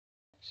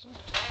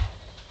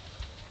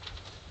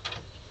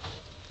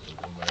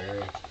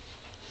Mary.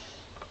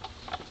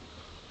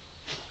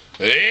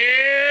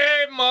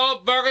 Hey,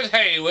 motherfuckers.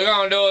 Hey, we're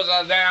gonna do us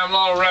a damn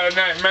little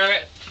redneck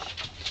minute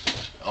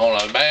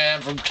on a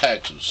band from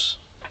Texas.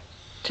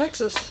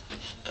 Texas.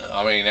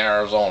 I mean,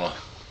 Arizona.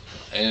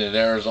 Ain't it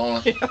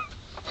Arizona? Yeah.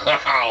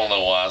 I don't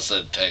know why I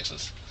said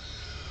Texas.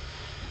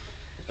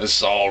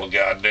 It's all the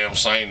goddamn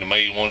same to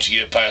me. Once you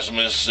get past the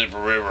Mississippi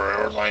River,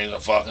 everything's the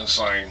fucking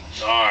same.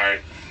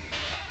 Alright.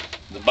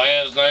 The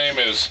band's name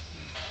is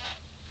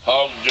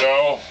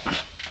Hogjaw.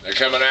 They're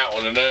coming out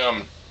with a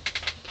damn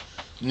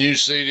new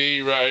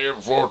CD right here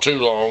before too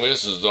long.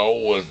 This is the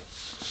old one.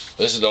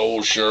 This is the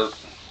old shirt.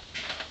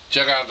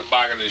 Check out the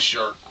back of this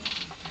shirt.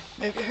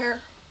 Move your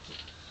hair.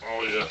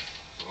 Oh yeah.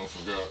 I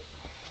forgot.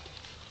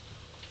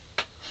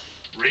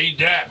 Read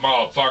that,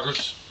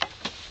 motherfuckers.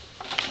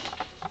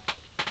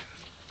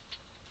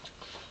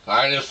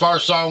 Alright, this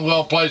first song we're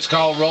gonna play is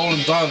called Rolling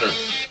Thunder.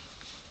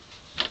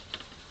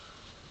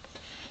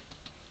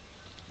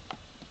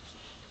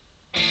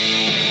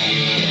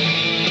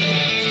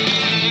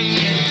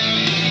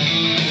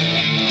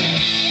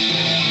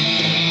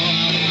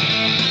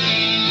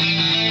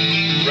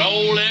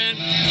 Rolling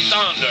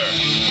Thunder.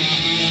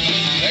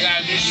 They got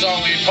a new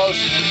song we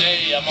posted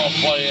today. I'm gonna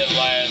play it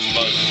last,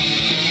 but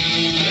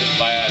it's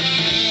bad.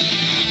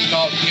 It's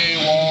called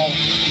K-Wall.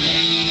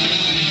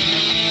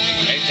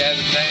 Ain't that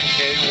his name,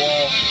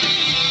 K-Wall?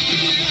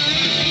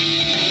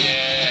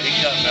 Yeah, he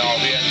cut me off.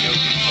 He had to go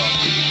do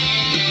something.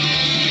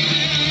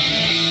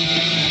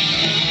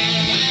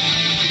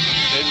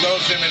 They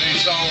wrote him in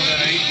these songs in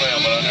an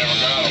email, but I never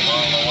got them.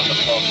 I don't know what the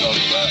fuck goes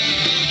with that.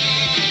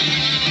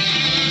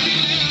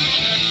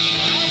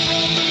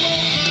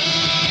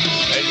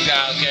 These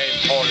guys came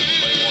and partied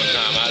with me one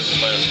time. I had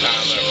the best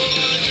time ever.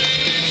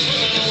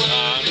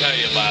 I'll tell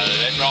you about it.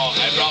 They brought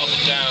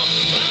some down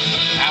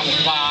apple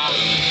pie,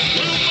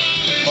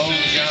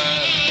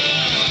 moonshine,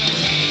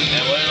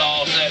 and we was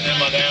all sitting in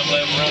my damn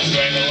living room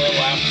drinking a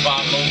little apple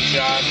pie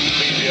moonshine and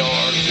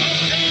PBRs.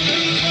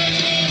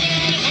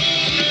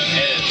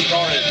 And it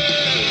started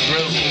to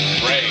drizzle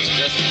rain,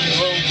 just a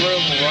little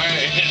drizzle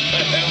rain.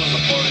 That was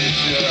the funniest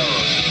shit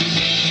ever.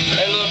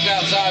 They looked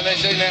outside, they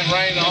seen that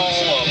rain all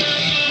of them.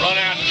 Run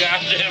out the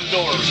goddamn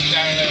doors,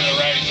 standing in the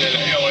rain, said,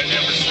 hell, we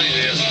never see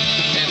this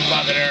in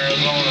fucking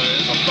Arizona.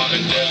 It's a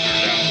fucking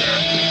desert out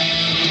there.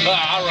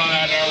 I run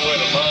out there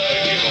with them, I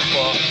don't give a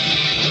fuck.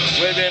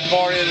 We've been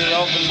partying at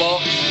Uncle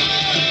Buck's.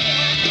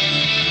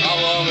 I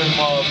love them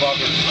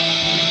motherfuckers.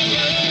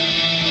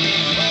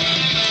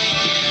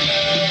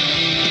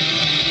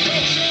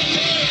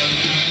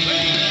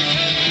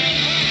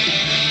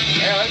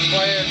 Yeah, let's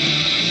play it.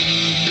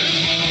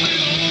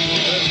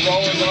 Let's roll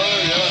it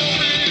over, yeah.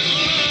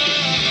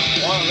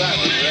 One of that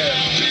was red.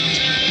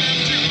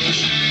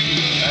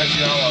 That's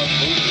y'all a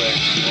bootleg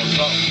or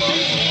something, but I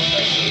don't know what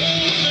that is.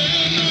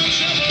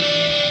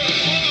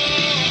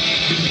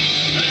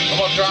 I'm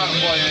gonna try to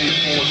play these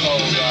 4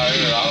 songs right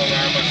here. I don't know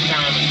how much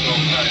time it's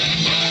gonna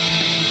take.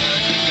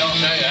 It's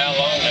gonna tell you how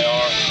long they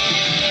are.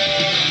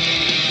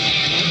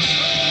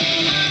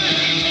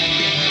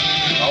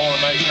 I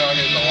wanna make sure I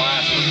get the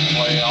last one to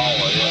play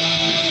all of it.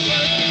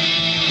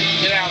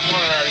 Get out from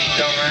under there, you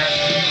dumbass.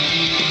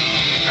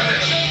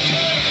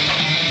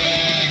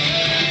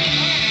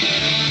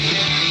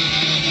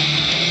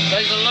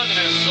 Take a look at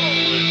this song,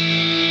 Luke.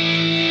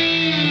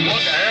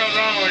 What the hell's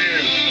wrong with you,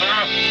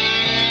 huh?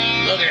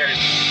 Look at him.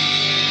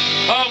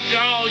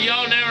 Hogjaw,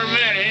 y'all never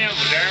met him,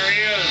 but there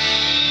he is.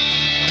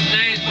 His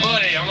name's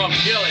Buddy. I'm gonna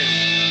kill him.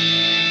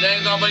 His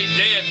name's gonna be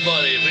dead,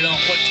 Buddy, if he don't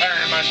quit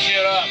tearing my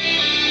shit up.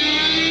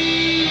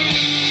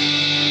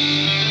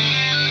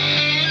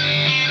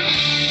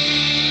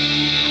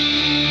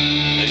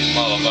 These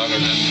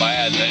motherfuckers is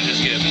bad. They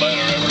just get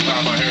better every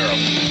time I hear them.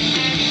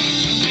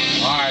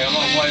 Alright, I'm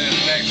gonna play this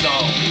next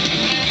song.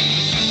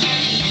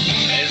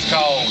 It's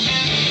called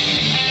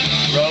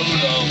Road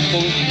of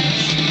Fools.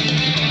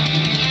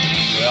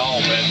 We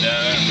all been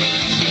down that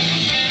road.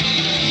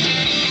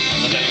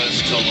 Let me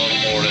listen to a little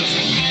more of this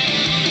one.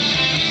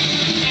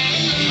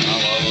 I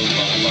love those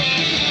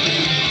motherfuckers.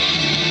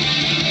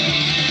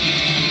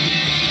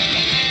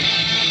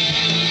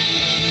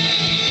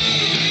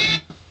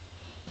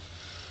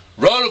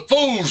 Road of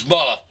Fools,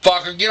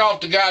 motherfucker. Get off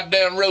the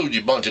goddamn road,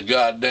 you bunch of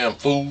goddamn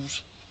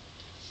fools.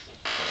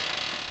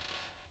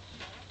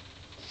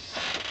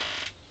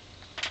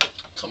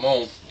 Come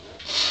on.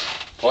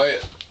 Play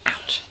it.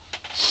 Ouch.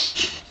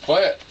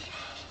 Play it.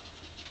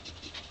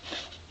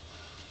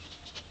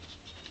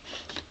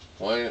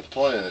 Why ain't it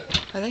playing it?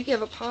 I think you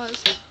have a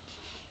pause.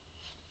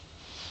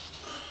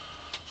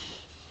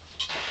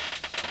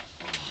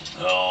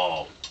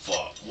 Oh,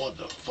 fuck. What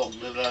the fuck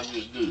did I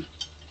just do?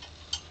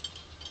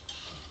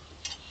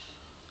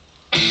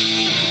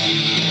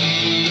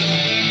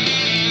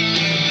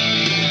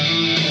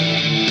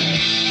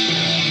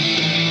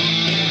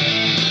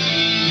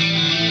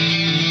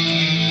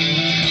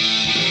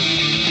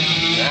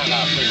 Now I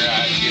gotta figure out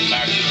how to get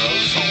back to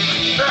those songs.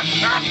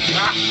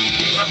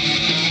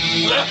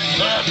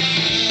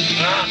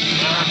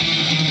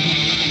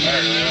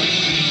 there, man.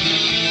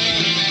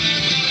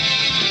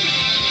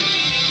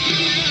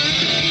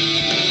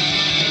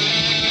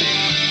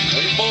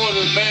 These boys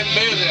have been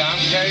busy, I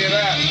can tell you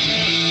that.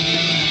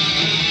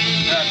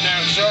 That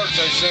damn shirts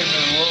they sent me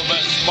a little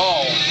bit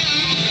small. I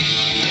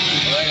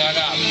think I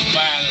got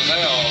fat as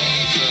hell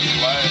since the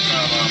last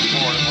time I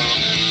poured it with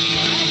them.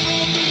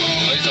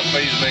 At least it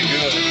feeds me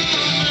good.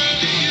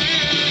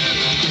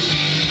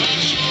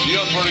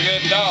 You're a pretty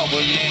good dog,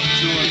 but you ain't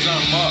chewing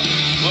something up.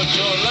 Look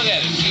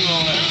at it, chew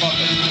on that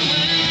fucking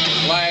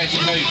glass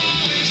paper.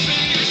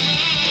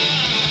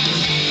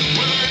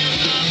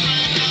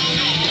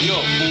 You're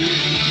a fool.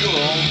 You'll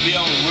be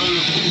on the road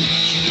of fools.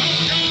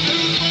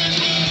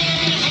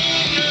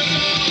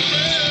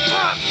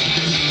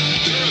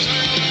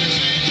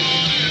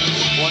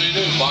 What do you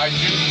do, bite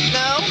you?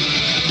 No.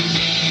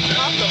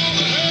 Awesome.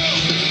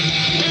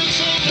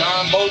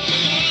 John Boat.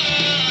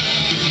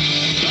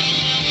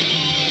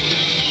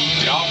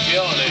 Y'all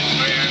killing it,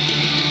 man.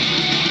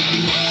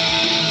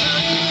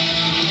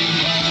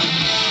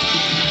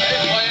 They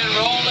playing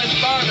Rolling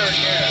Thunder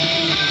again.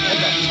 What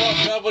the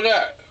fuck's up with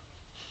that?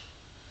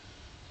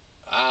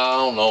 I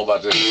don't know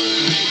about this.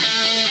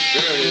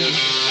 There it is.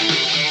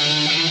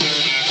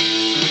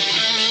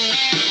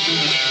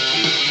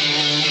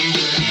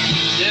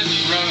 This is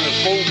running a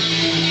fool.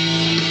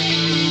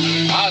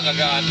 I was a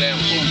goddamn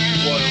fool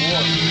for what it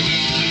was.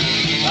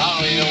 I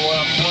don't even know what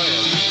I'm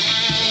playing.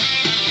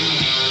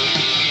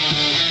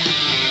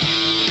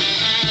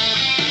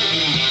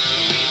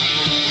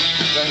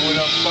 Think we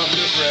done fucked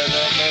this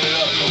redneck and made it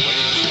up, but we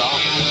need to stop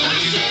it.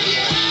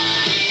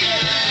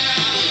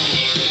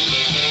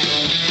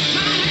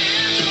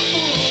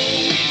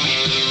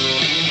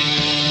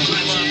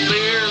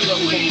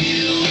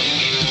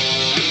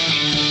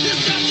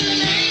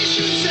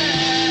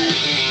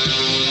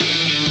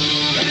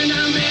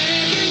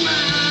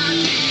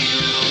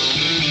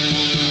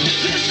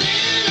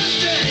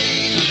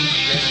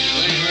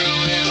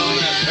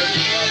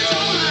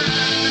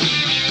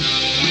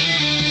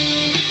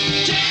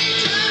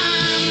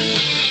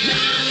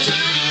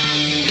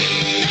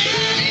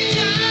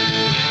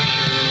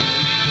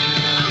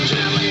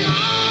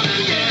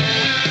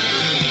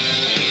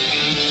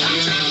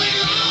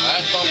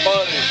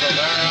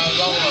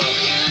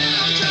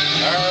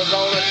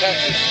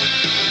 Texas.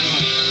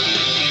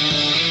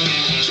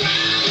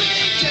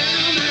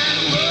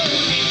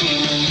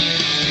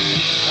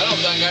 I don't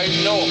think I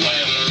even know a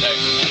man from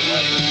Texas.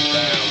 That's a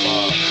damn,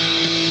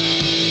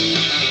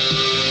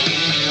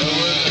 who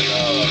is it?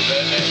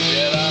 Redneck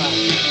Jedi?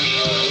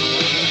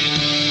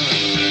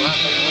 Might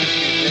be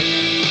whiskey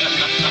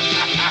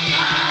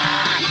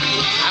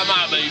I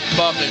might be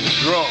fucking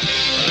drunk,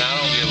 and I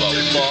don't give a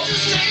fuck.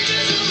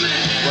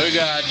 We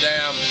got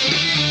damn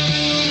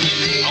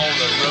on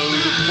the road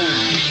to food.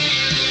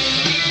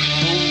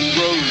 Food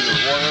road or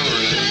whatever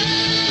it is.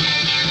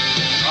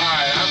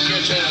 Alright, I'm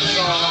getting a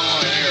song I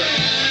want to hear.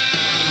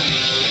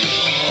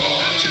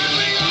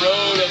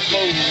 Road to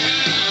food.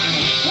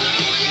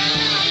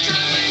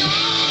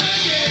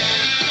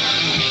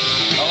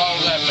 How long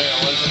has that been,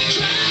 Lizzie?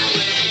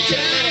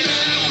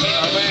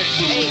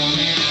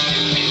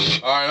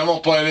 Alright, I'm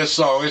gonna play this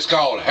song. It's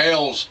called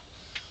Hell's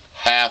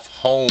Half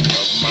Home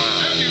of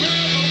Mine.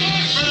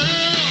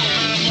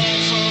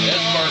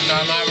 First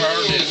time I ever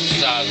heard this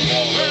besides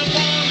Waldo.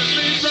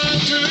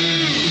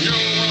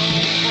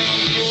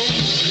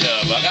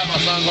 Yeah, but I got my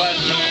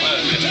sunglasses on.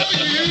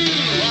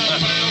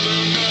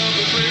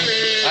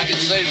 I can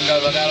see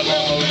because I got them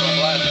all over my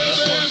glasses.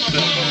 That's what it's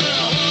still coming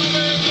out.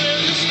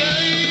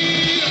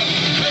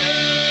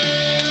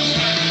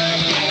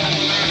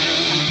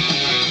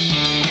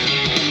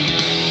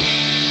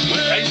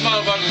 These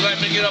motherfuckers let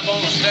me get up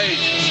on the stage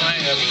and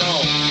sing a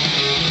song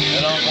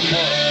at Uncle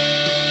Buck.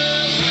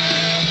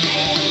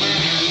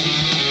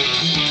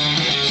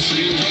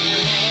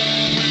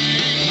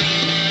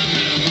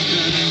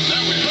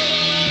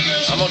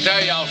 I'm gonna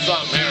tell y'all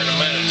something here in a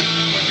minute.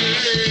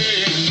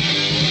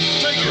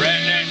 The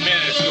Redneck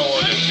Minute's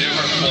going to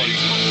different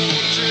places.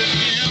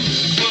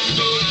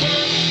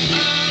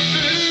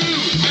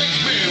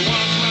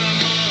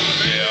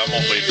 Yeah, I'm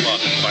gonna be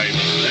fucking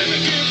famous then.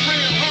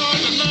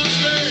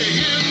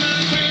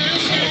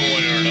 One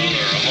way or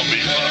another, I'm gonna be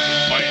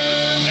fucking famous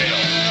as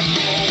hell.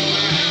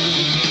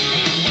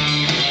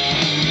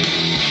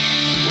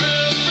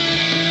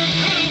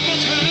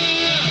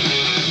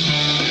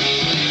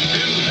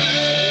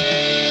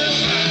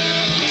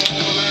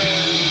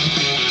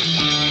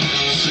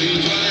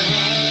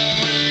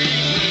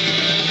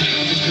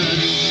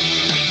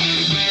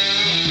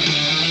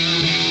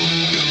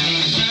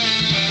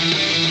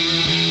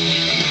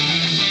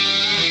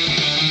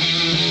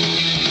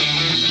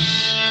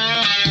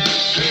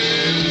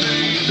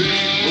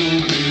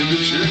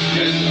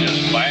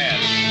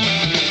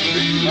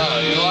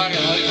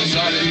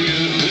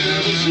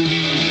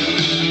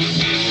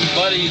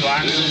 Buddy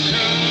likes it.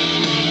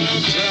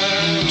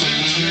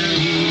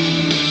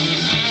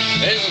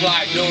 This is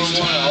like doing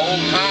one of the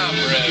old time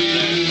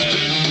Redneck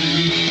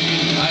movies.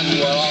 That's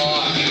what I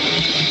like.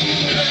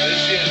 This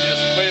shit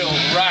just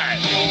feels right.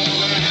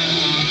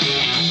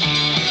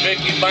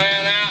 Mickey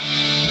band out,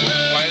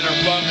 play their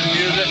fucking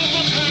music.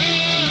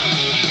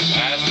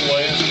 That's the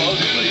way it's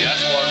supposed to be.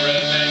 That's what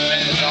Redneck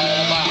Man is all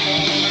about.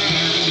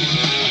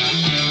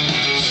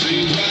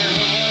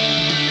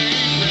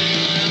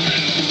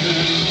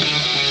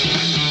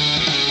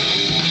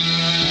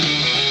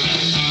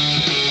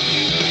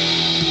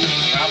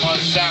 How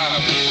much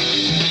time?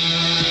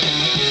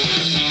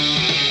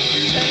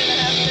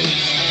 10.5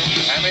 minutes.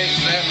 How many?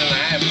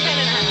 7.5?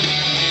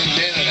 10.5.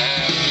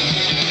 10.5.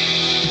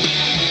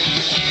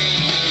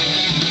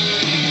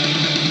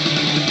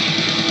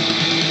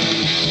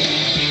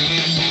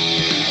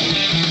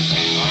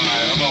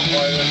 Alright, I'm gonna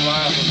play this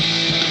last one.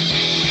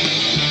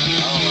 I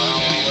don't know how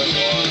long it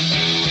was.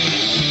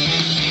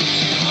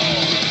 I don't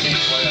know. I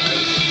can't play it.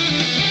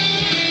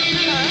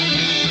 Huh?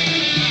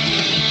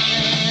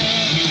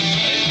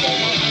 These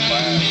boys are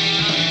bad.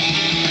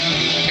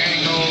 I can't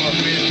go over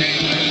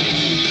 15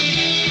 minutes.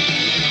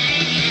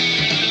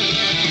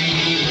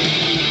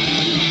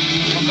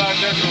 I'll cut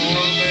this one a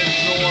little bit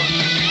short.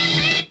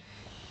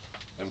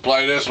 And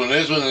play this one.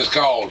 This one is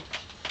called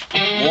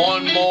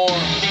One More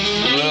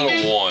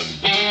Little One.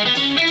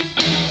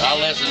 I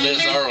listened to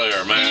this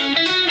earlier, man.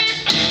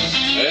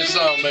 This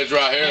song bitch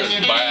right here is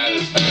bad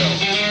as hell.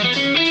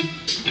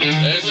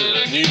 This is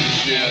a new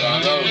shit, I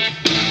know.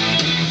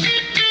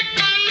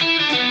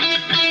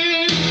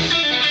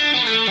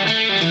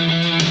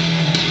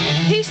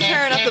 He's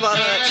tearing up the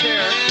bottom of that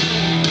chair.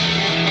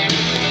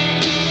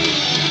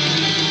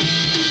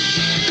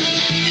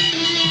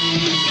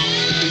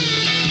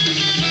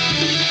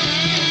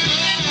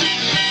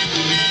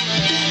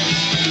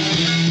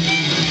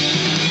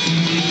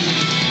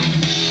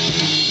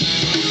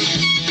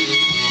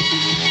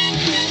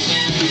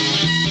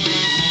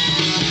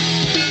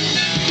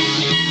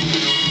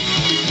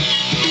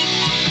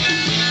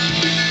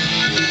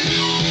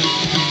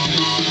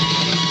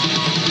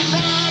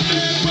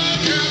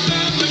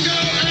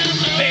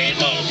 Hey,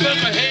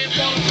 motherfucker,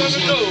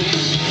 go.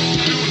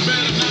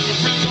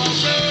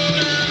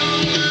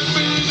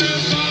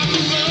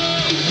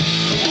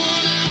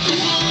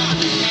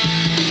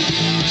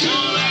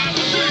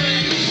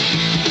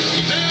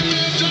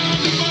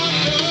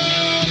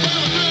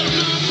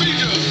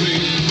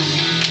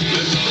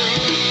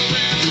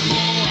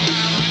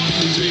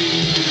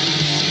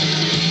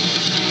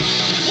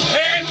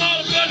 Hey,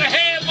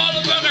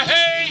 motherfucker,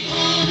 hey.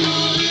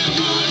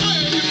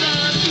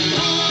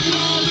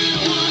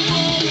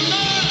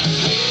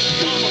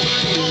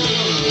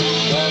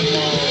 One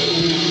more.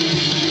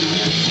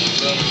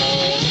 Little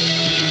more.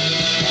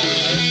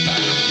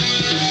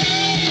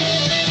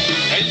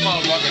 These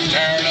motherfuckers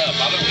tear it up. I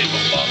don't give a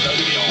fuck who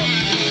you are.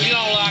 You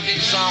don't like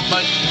these songs,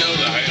 but you go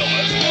to hell.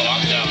 That's what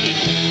I'm telling you.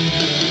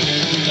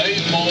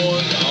 These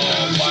boys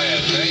are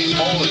bad. These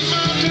boys.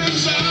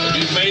 If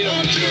you meet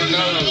them, you'll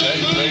know they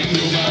beat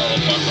you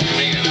motherfucker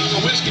men.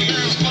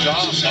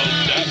 John knows that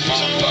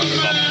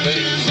motherfucker's a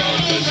big son of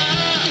a bitch.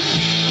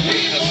 He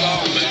ain't a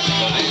song bitch,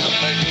 but he's a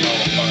big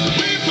motherfucker.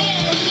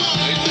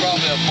 He's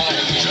probably a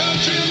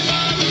motherfucker.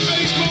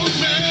 It don't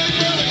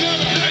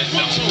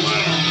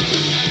matter.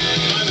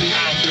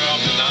 I'm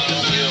drunk and I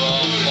don't give a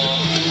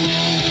fuck.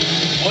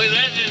 We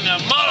listen to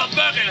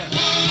motherfucking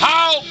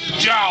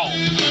Hogjaw.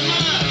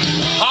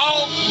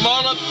 Hog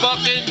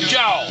motherfucking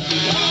jaw.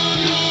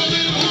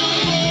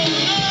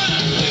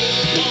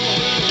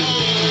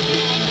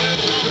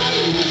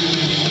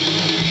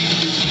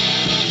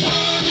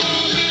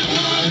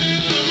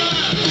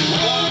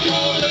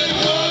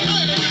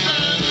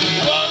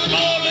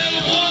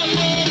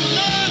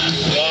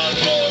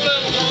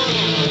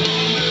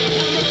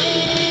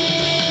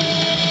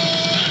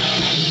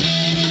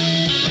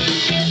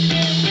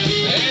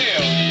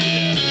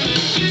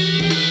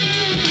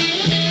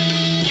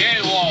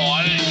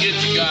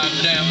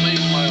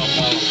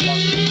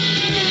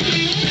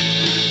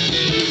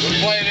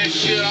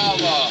 Shit off.